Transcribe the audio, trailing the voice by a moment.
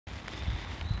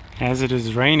As it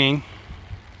is raining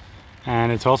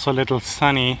and it's also a little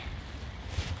sunny,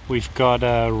 we've got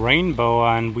a rainbow,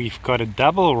 and we've got a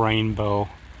double rainbow.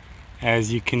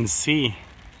 As you can see,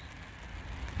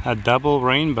 a double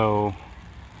rainbow.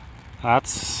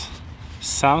 That's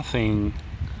something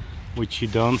which you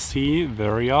don't see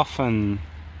very often.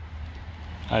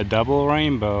 A double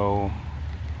rainbow.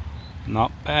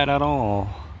 Not bad at all.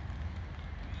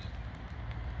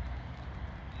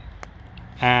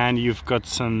 And you've got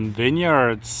some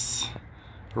vineyards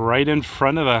right in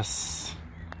front of us.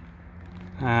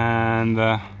 And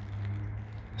the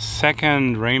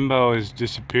second rainbow is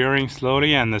disappearing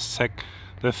slowly, and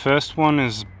the first one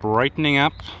is brightening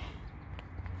up.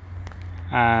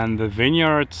 And the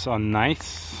vineyards are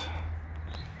nice.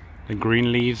 The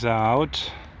green leaves are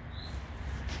out.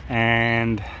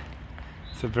 And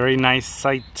it's a very nice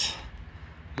sight.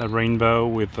 The rainbow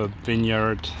with the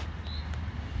vineyard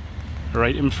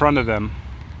right in front of them.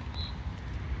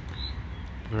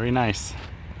 Very nice.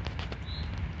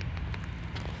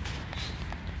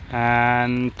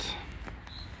 And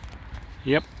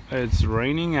yep, it's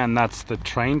raining, and that's the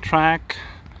train track.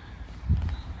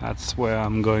 That's where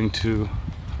I'm going to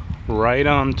ride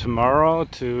on tomorrow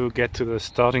to get to the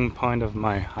starting point of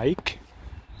my hike.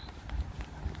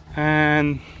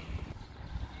 And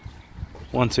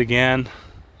once again,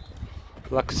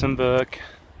 Luxembourg,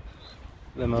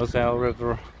 the Moselle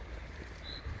River,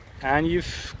 and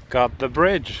you've got the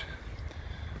bridge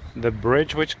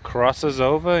which crosses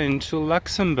over into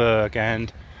Luxembourg,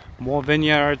 and more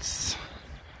vineyards.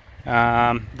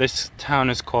 This town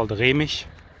is called Remich,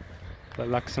 the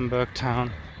Luxembourg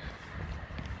town,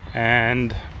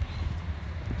 and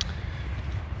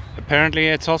apparently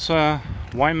it's also a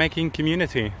winemaking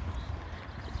community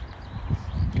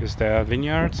because there are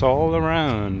vineyards all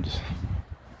around.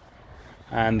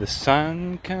 And the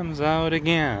sun comes out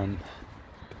again.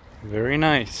 Very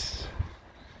nice.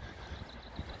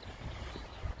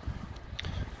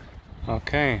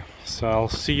 Okay, so I'll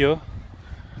see you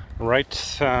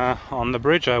right on the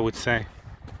bridge, I would say.